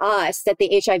moment for us that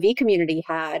the HIV community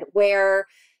had, where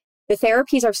the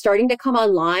therapies are starting to come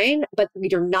online, but we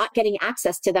are not getting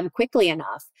access to them quickly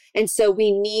enough. And so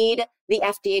we need the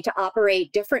FDA to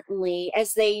operate differently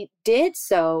as they did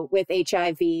so with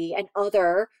HIV and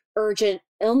other urgent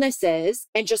illnesses,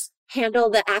 and just handle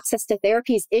the access to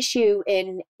therapies issue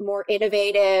in more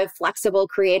innovative, flexible,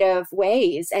 creative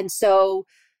ways. And so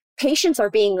patients are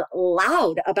being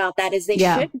loud about that, as they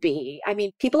should be. I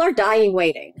mean, people are dying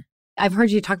waiting. I've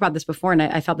heard you talk about this before, and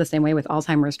I felt the same way with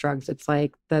Alzheimer's drugs. It's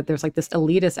like that there's like this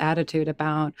elitist attitude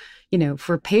about, you know,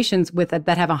 for patients with that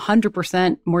have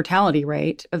 100% mortality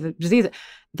rate of the disease,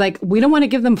 like we don't want to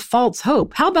give them false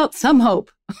hope. How about some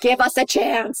hope? Give us a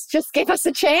chance. Just give us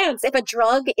a chance. If a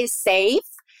drug is safe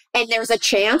and there's a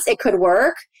chance it could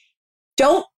work,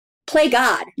 don't play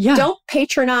God. Yeah. Don't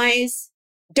patronize.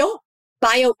 Don't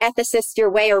bioethicist your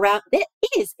way around. It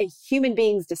is a human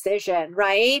being's decision,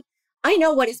 right? I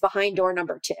know what is behind door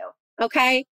number 2.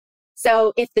 Okay.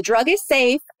 So if the drug is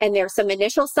safe and there's some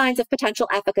initial signs of potential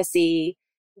efficacy,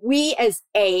 we as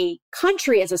a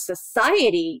country, as a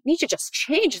society, need to just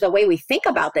change the way we think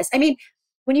about this. I mean,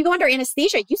 when you go under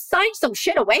anesthesia, you sign some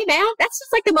shit away, man. That's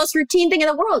just like the most routine thing in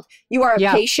the world. You are a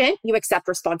patient, you accept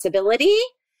responsibility,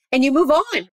 and you move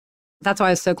on. That's why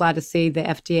I was so glad to see the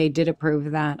FDA did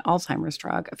approve that Alzheimer's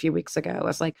drug a few weeks ago. I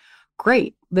was like,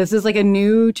 great. This is like a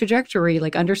new trajectory,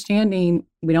 like understanding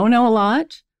we don't know a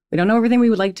lot. We don't know everything we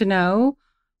would like to know,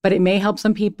 but it may help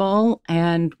some people,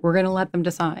 and we're going to let them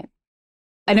decide.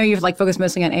 I know you've like focused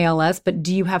mostly on ALS, but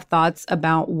do you have thoughts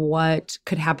about what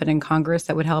could happen in Congress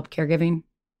that would help caregiving?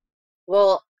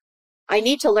 Well, I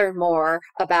need to learn more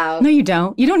about... No, you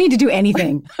don't. You don't need to do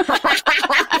anything. Well,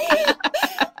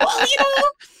 you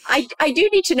know, I do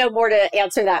need to know more to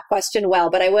answer that question well,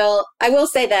 but I will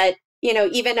say that, you know,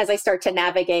 even as I start to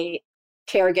navigate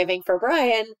caregiving for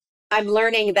Brian, I'm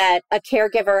learning that a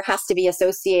caregiver has to be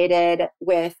associated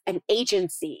with an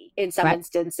agency in some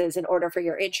instances in order for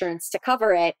your insurance to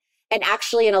cover it. And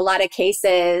actually, in a lot of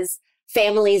cases,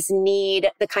 families need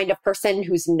the kind of person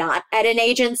who's not at an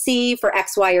agency for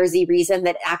X, Y, or Z reason,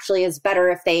 that actually is better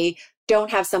if they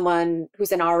don't have someone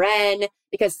who's an RN,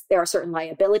 because there are certain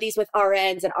liabilities with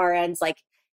RNs, and RNs like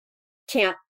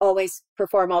can't always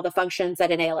perform all the functions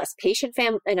that an ALS patient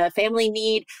and a family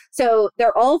need. So there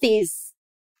are all these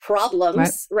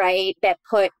problems, right, that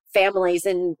put families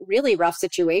in really rough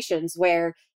situations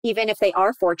where even if they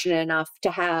are fortunate enough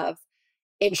to have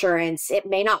insurance, it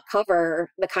may not cover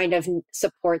the kind of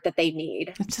support that they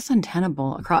need. It's just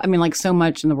untenable across, I mean, like so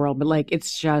much in the world, but like,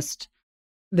 it's just,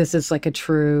 this is like a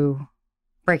true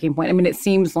breaking point. I mean, it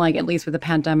seems like, at least with the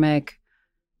pandemic,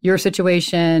 your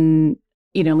situation,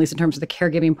 you know, at least in terms of the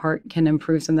caregiving part, can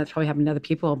improve some that's probably happened to other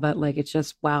people. But like, it's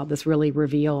just, wow, this really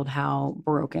revealed how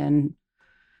broken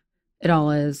it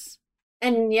all is.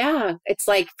 And yeah, it's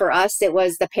like for us, it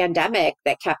was the pandemic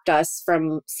that kept us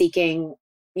from seeking,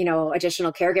 you know,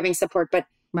 additional caregiving support. But,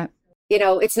 you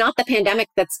know, it's not the pandemic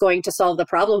that's going to solve the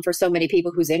problem for so many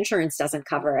people whose insurance doesn't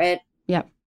cover it. Yeah.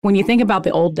 When you think about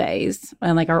the old days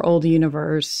and like our old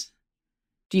universe,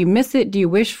 do you miss it? Do you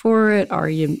wish for it? Are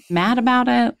you mad about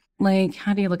it? Like,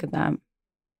 how do you look at that?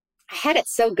 I had it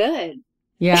so good.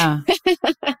 Yeah.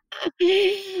 I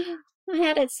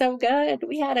had it so good.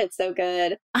 We had it so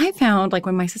good. I found like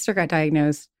when my sister got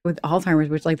diagnosed with Alzheimer's,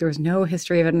 which like there was no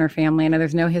history of it in her family. I know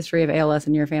there's no history of ALS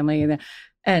in your family.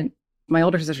 And my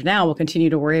older sister now will continue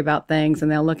to worry about things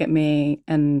and they'll look at me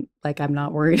and like, I'm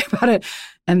not worried about it.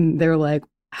 And they're like,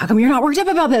 how come you're not worked up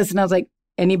about this? And I was like,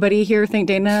 anybody here think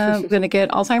Dana going to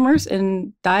get Alzheimer's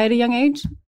and die at a young age?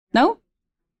 No?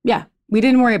 Yeah, we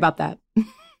didn't worry about that.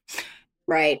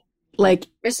 Right. Like,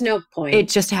 there's no point. It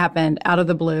just happened out of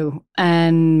the blue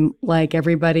and like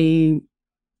everybody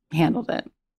handled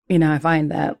it. You know, I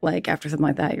find that like after something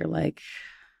like that, you're like,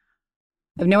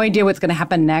 I have no idea what's going to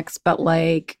happen next, but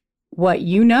like what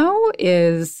you know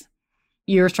is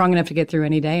you're strong enough to get through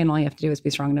any day and all you have to do is be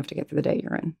strong enough to get through the day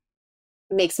you're in.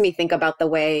 Makes me think about the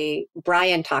way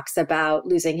Brian talks about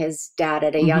losing his dad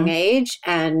at a young age,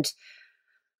 and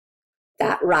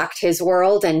that rocked his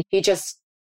world, and he just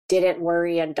didn't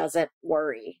worry and doesn't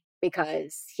worry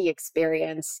because he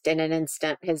experienced in an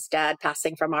instant his dad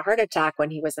passing from a heart attack when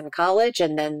he was in college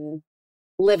and then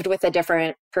lived with a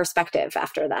different perspective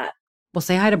after that. Well,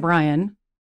 say hi to Brian.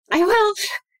 I will.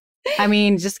 I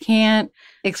mean, just can't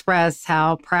express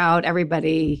how proud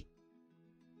everybody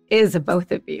is of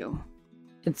both of you.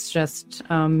 It's just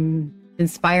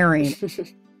inspiring.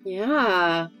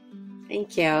 Yeah.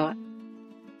 Thank you.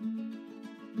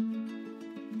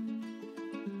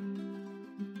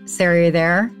 Sarah, you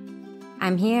there?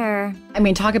 I'm here. I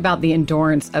mean, talk about the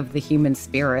endurance of the human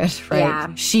spirit, right?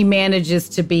 Yeah. She manages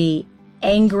to be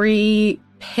angry,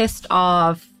 pissed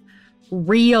off,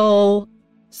 real,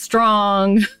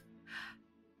 strong,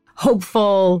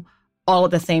 hopeful, all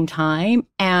at the same time.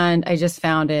 And I just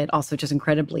found it also just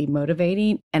incredibly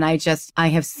motivating. And I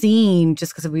have seen,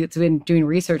 just because we've been doing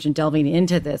research and delving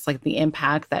into this, like the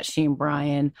impact that she and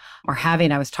Brian are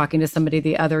having. I was talking to somebody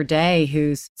the other day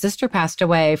whose sister passed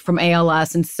away from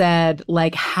ALS and said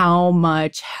like how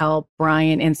much help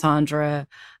Brian and Sandra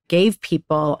gave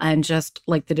people, and just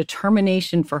like the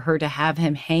determination for her to have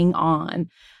him hang on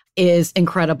is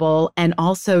incredible. And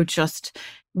also just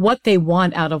what they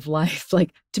want out of life,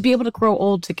 like to be able to grow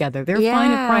old together. They're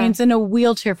fine if Brian's in a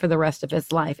wheelchair for the rest of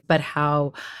his life, but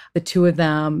how the two of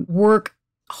them work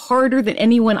harder than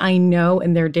anyone I know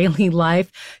in their daily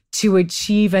life to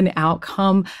achieve an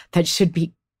outcome that should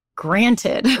be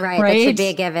granted. Right. That should be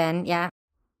a given. Yeah.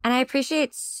 And I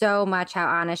appreciate so much how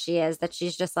honest she is, that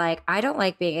she's just like, I don't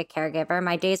like being a caregiver.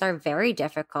 My days are very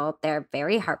difficult. They're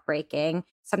very heartbreaking.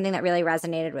 Something that really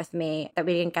resonated with me that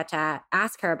we didn't get to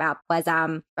ask her about was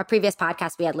a previous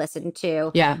podcast we had listened to.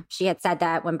 Yeah. She had said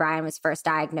that when Brian was first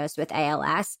diagnosed with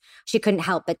ALS, she couldn't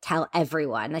help but tell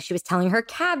everyone. Like she was telling her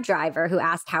cab driver who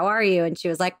asked, how are you? And she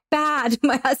was like, bad.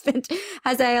 My husband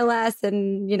has ALS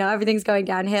and, you know, everything's going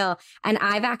downhill. And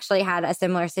I've actually had a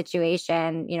similar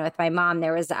situation, you know, with my mom.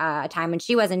 There was a time when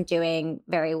she wasn't doing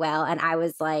very well. And I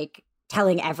was like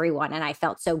telling everyone, and I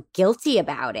felt so guilty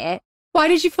about it. Why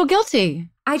did you feel guilty?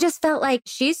 I just felt like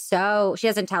she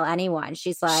doesn't tell anyone.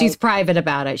 She's like, she's private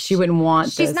about it. She wouldn't want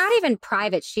She's this. not even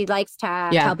private. She likes to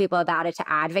tell people about it, to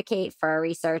advocate for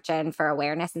research and for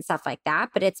awareness and stuff like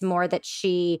that. But it's more that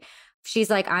she's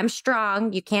like, I'm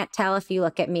strong. You can't tell if you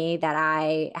look at me that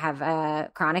I have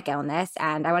a chronic illness,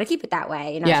 and I want to keep it that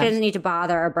way. You know, she doesn't need to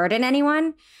bother or burden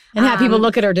anyone. And have people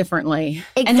look at her differently.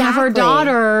 Exactly. And have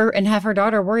her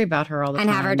daughter worry about her all the time.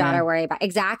 And have her daughter worry about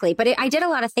exactly. But I did a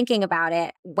lot of thinking about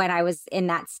it when I was in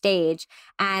that stage.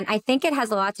 And I think it has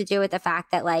a lot to do with the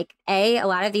fact that like, a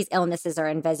lot of these illnesses are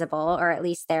invisible, or at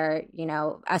least they're, you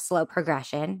know, a slow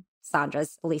progression.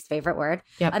 Sandra's least favorite word.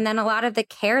 Yep. And then a lot of the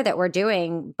care that we're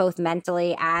doing, both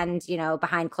mentally and, you know,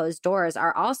 behind closed doors,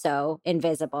 are also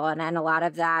invisible. And then a lot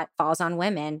of that falls on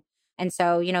women. And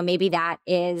so, you know, maybe that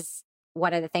is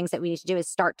one of the things that we need to do, is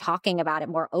start talking about it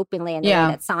more openly in the way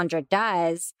that Sandra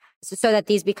does, so that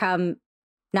these become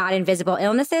not invisible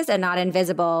illnesses and not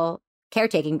invisible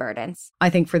caretaking burdens. I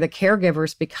think for the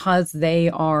caregivers, because they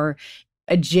are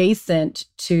adjacent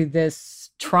to this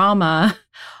trauma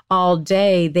all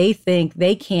day, they think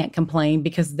they can't complain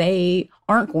because they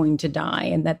aren't going to die,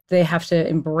 and that they have to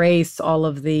embrace all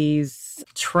of these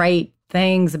trite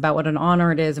things about what an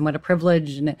honor it is and what a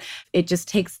privilege. And it just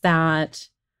takes that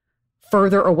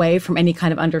further away from any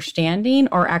kind of understanding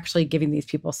or actually giving these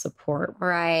people support.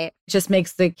 Right. It just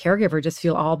makes the caregiver just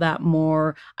feel all that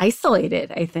more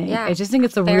isolated, I think. Yeah. I just think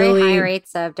it's a very really high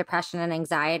rates of depression and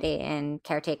anxiety in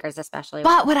caretakers, especially.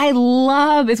 But what I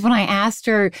love is when I asked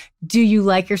her, do you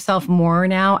like yourself more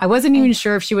now? I wasn't even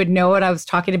sure if she would know what I was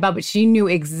talking about, but she knew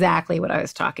exactly what I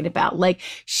was talking about. Like,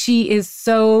 she is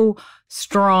so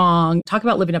strong. Talk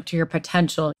about living up to your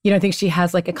potential. I think she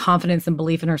has like a confidence and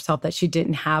belief in herself that she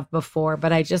didn't have before.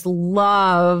 But I just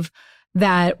love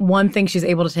that one thing she's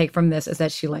able to take from this is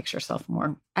that she likes herself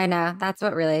more. I know. That's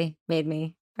what really made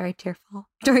me very tearful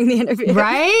during the interview.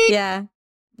 Right? Yeah.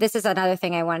 This is another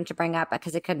thing I wanted to bring up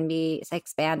because it couldn't be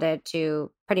expanded to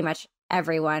pretty much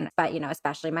everyone, but,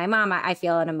 especially my mom. I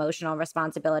feel an emotional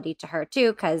responsibility to her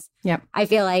too, because I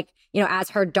feel like, as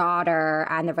her daughter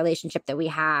and the relationship that we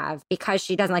have, because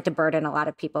she doesn't like to burden a lot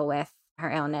of people with her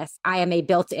illness, I am a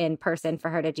built-in person for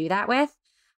her to do that with.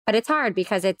 But it's hard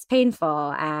because it's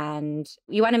painful and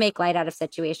you want to make light out of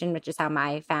situation, which is how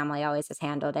my family always has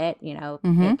handled it,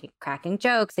 cracking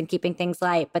jokes and keeping things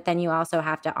light. But then you also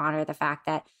have to honor the fact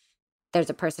that there's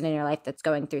a person in your life that's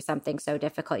going through something so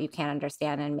difficult you can't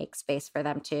understand, and make space for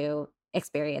them to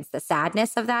experience the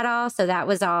sadness of that all. So that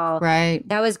was all right.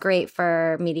 That was great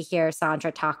for me to hear Sandra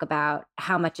talk about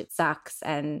how much it sucks,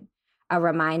 and a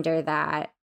reminder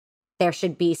that there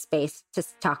should be space to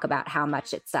talk about how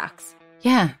much it sucks.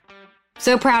 Yeah.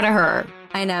 So proud of her.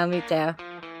 I know, me too.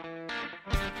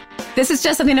 This is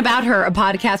Just Something About Her, a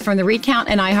podcast from The Recount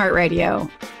and iHeartRadio.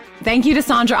 Thank you to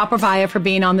Sandra Apravaya for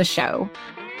being on the show.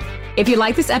 If you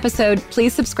like this episode,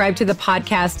 please subscribe to the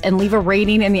podcast and leave a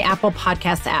rating in the Apple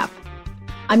Podcasts app.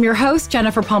 I'm your host,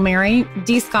 Jennifer Palmieri.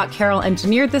 D. Scott Carroll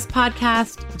engineered this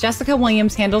podcast. Jessica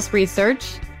Williams handles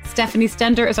research. Stephanie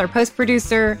Stender is our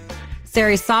post-producer.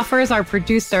 Sari Soffer is our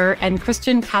producer. And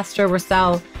Christian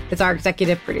Castro-Russell is our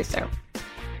executive producer.